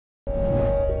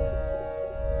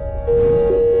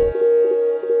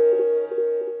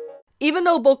Even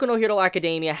though Boku no Hero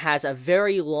Academia has a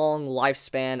very long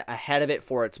lifespan ahead of it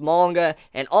for its manga,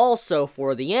 and also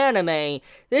for the anime,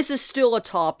 this is still a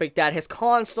topic that has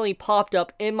constantly popped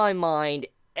up in my mind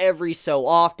every so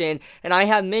often, and I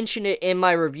have mentioned it in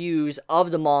my reviews of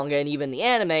the manga and even the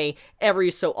anime every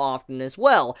so often as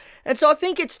well. And so I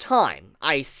think it's time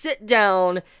I sit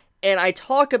down and I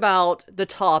talk about the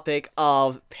topic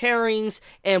of pairings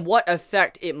and what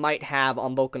effect it might have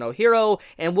on Boku no Hero,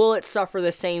 and will it suffer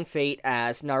the same fate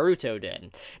as Naruto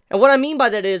did. And what I mean by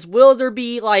that is, will there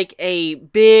be like a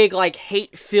big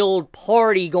hate-filled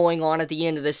party going on at the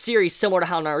end of the series similar to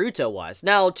how Naruto was?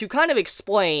 Now, to kind of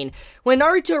explain, when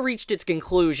Naruto reached its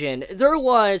conclusion, there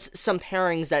was some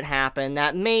pairings that happened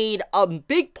that made a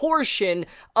big portion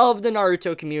of the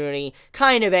Naruto community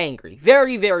kind of angry.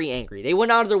 Very, very angry. They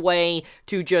went out of their way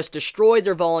to just destroy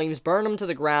their volumes, burn them to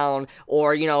the ground,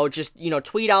 or,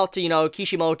 tweet out to,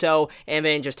 Kishimoto, and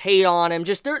then just hate on him.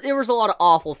 Just, there was a lot of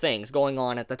awful things going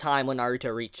on at the time when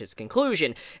Naruto reached its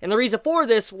conclusion. And the reason for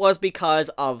this was because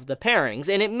of the pairings,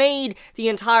 and it made the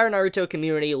entire Naruto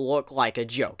community look like a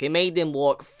joke. It made them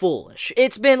look foolish.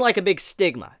 It's been like a big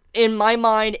stigma in my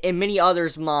mind and many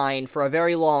others' mind for a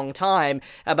very long time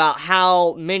about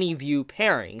how many view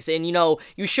pairings. And,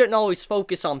 you shouldn't always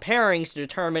focus on pairings to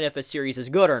determine if a series is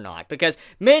good or not, because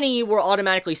many were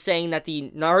automatically saying that the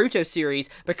Naruto series,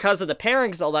 because of the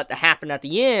pairings and all that happened at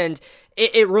the end,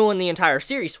 it ruined the entire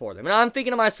series for them. And I'm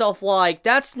thinking to myself,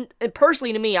 that's,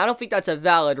 personally to me, I don't think that's a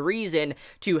valid reason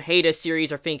to hate a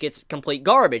series or think it's complete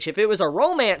garbage. If it was a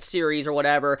romance series or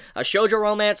whatever, a shoujo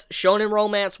romance, shonen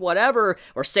romance, whatever,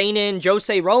 or seinen,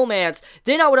 josei romance,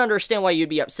 then I would understand why you'd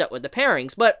be upset with the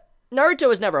pairings. But Naruto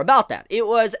was never about that. It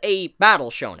was a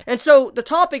battle shonen. And so, the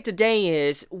topic today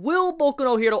is, will Boku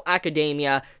no Hero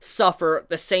Academia suffer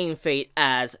the same fate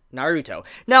as Naruto?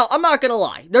 Now, I'm not gonna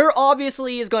lie. There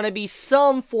obviously is gonna be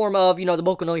some form of, the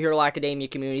Boku no Hero Academia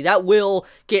community that will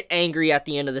get angry at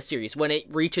the end of the series. When it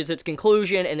reaches its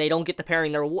conclusion and they don't get the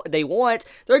pairing they want,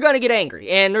 they're gonna get angry.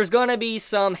 And there's gonna be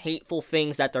some hateful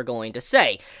things that they're going to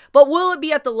say. But will it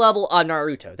be at the level of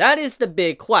Naruto? That is the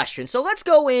big question. So let's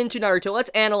go into Naruto. Let's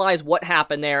analyze what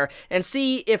happened there and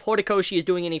see if Horikoshi is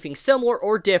doing anything similar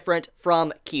or different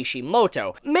from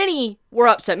Kishimoto. Many were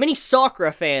upset. Many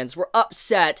Sakura fans were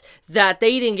upset that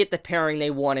they didn't get the pairing they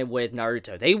wanted with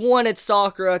Naruto. They wanted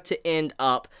Sakura to end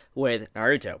up with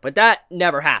Naruto, but that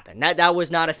never happened. That was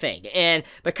not a thing. And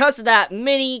because of that,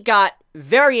 many got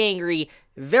very angry,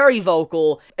 very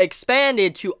vocal,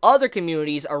 expanded to other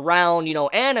communities around,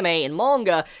 anime and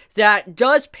manga that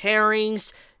does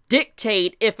pairings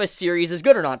dictate if a series is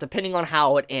good or not, depending on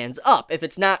how it ends up, if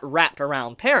it's not wrapped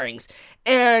around pairings.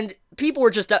 And people were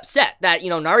just upset that,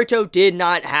 Naruto did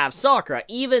not have Sakura,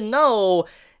 even though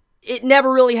it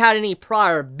never really had any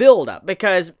prior build-up,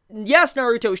 because, yes,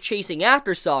 Naruto was chasing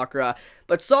after Sakura,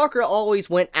 but Sakura always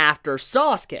went after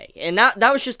Sasuke, and that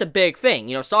was just a big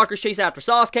thing. Sakura's chasing after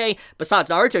Sasuke,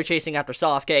 besides Naruto chasing after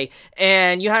Sasuke,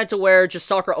 and you had to where just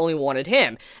Sakura only wanted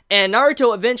him. And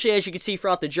Naruto eventually, as you can see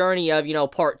throughout the journey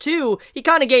of, part 2, he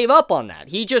kind of gave up on that.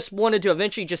 He just wanted to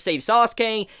eventually just save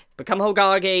Sasuke, become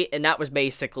Hokage, and that was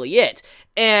basically it.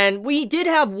 And we did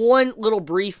have one little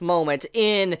brief moment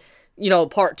in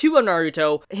part 2 of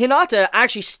Naruto, Hinata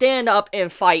actually stand up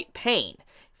and fight Pain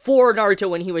for Naruto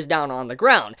when he was down on the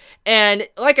ground. And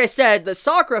like I said, the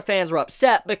Sakura fans were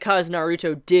upset because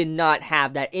Naruto did not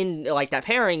have that that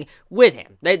pairing with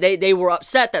him. They were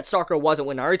upset that Sakura wasn't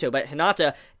with Naruto, but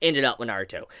Hinata ended up with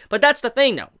Naruto. But that's the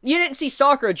thing though. You didn't see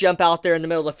Sakura jump out there in the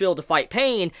middle of the field to fight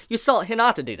Pain. You saw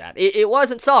Hinata do that. It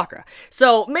wasn't Sakura.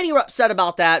 So many were upset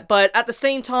about that, but at the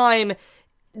same time,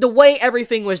 the way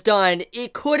everything was done,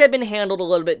 it could have been handled a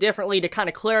little bit differently to kind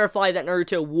of clarify that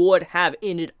Naruto would have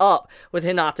ended up with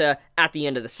Hinata at the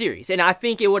end of the series. And I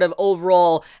think it would have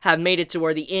overall have made it to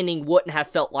where the ending wouldn't have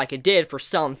felt like it did for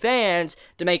some fans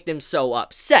to make them so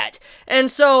upset. And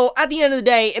so, at the end of the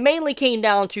day, it mainly came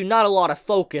down to not a lot of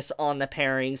focus on the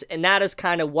pairings, and that is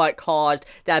kind of what caused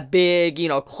that big,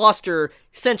 cluster,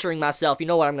 censoring myself, you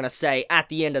know what I'm going to say, at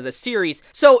the end of the series.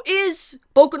 So, is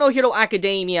Boku no Hero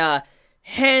Academia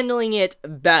handling it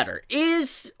better?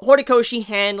 Is Horikoshi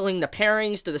handling the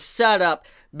pairings to the setup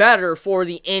better for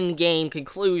the in-game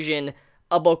conclusion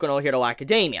of Boku no Hero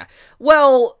Academia?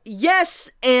 Well,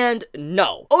 yes and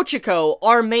no. Ochiko,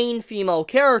 our main female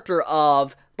character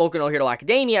of Boku no Hero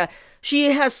Academia,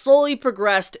 she has slowly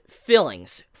progressed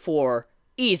feelings for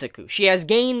Izuku. She has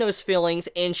gained those feelings,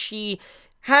 and she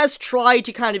has tried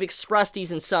to kind of express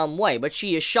these in some way, but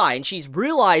she is shy, and she's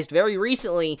realized very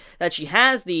recently that she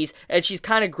has these, and she's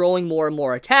kind of growing more and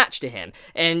more attached to him,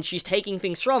 and she's taking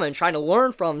things from him, trying to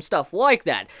learn from him, stuff like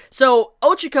that. So,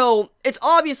 Ochiko, it's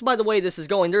obvious by the way this is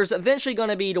going, there's eventually going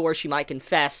to be to where she might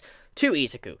confess to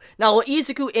Izuku. Now, will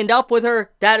Izuku end up with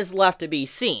her? That is left to be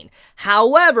seen.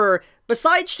 However,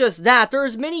 besides just that,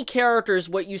 there's many characters,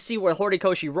 what you see with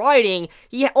Horikoshi writing,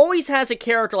 he always has a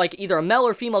character, like either a male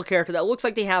or female character, that looks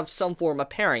like they have some form of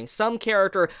pairing. Some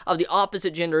character of the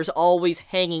opposite gender is always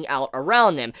hanging out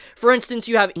around them. For instance,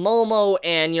 you have Momo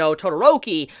and,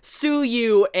 Todoroki,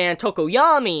 Tsuyu and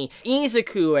Tokoyami,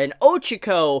 Izuku and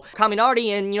Ochiko, Kaminari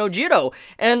and, Jiro.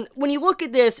 And when you look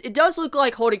at this, it does look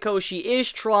like Horikoshi is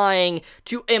trying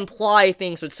to imply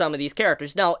things with some of these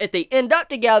characters. Now, if they end up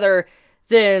together,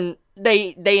 then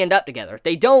they end up together. If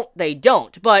they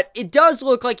don't. But it does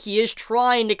look like he is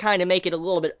trying to kind of make it a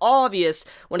little bit obvious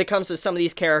when it comes to some of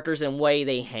these characters and way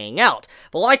they hang out.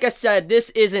 But like I said,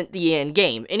 this isn't the end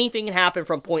game. Anything can happen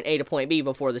from point A to point B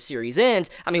before the series ends.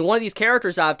 I mean, one of these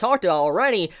characters I've talked about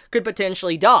already could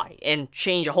potentially die and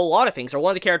change a whole lot of things. Or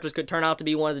one of the characters could turn out to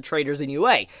be one of the traitors in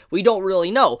UA. We don't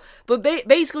really know. But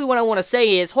basically what I want to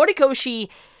say is, Horikoshi,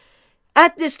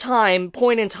 at this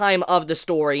point in time of the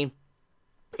story,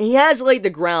 he has laid the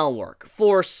groundwork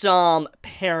for some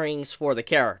pairings for the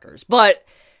characters, but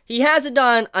he hasn't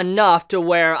done enough to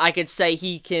where I could say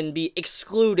he can be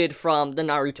excluded from the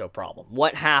Naruto problem.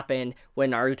 What happened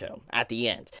with Naruto at the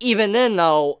end? Even then,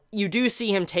 though, you do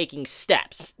see him taking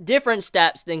steps. Different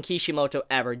steps than Kishimoto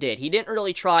ever did. He didn't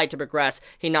really try to progress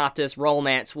Hinata's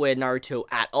romance with Naruto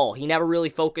at all. He never really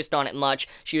focused on it much.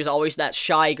 She was always that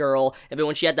shy girl. And then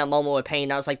when she had that moment with pain,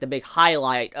 that was like the big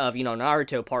highlight of,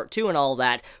 Naruto Part 2 and all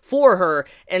that for her.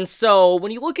 And so,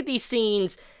 when you look at these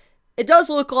scenes, it does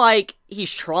look like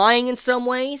he's trying in some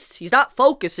ways. He's not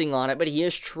focusing on it, but he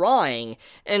is trying.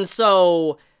 And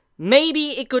so,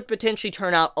 maybe it could potentially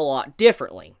turn out a lot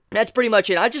differently. That's pretty much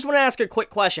it. I just want to ask a quick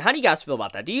question. How do you guys feel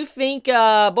about that? Do you think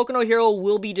Boku no Hero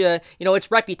will be, its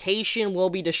reputation will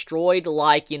be destroyed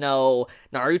like,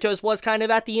 Naruto's was kind of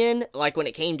at the end? Like when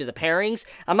it came to the pairings?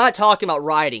 I'm not talking about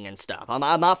writing and stuff. I'm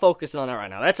not focusing on that right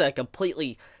now. That's a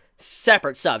completely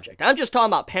separate subject. I'm just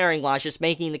talking about pairing-wise, just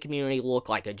making the community look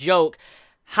like a joke.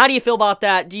 How do you feel about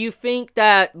that? Do you think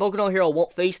that Boku no Hero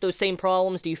won't face those same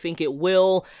problems? Do you think it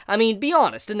will? I mean, be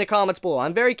honest in the comments below.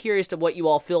 I'm very curious to what you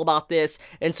all feel about this.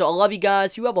 And so I love you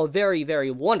guys. You have a very,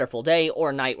 very wonderful day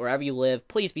or night wherever you live.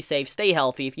 Please be safe. Stay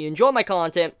healthy. If you enjoy my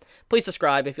content, please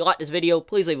subscribe. If you like this video,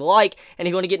 please leave a like. And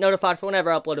if you want to get notified for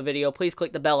whenever I upload a video, please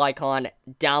click the bell icon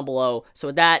down below. So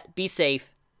with that, be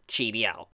safe. Chibi out.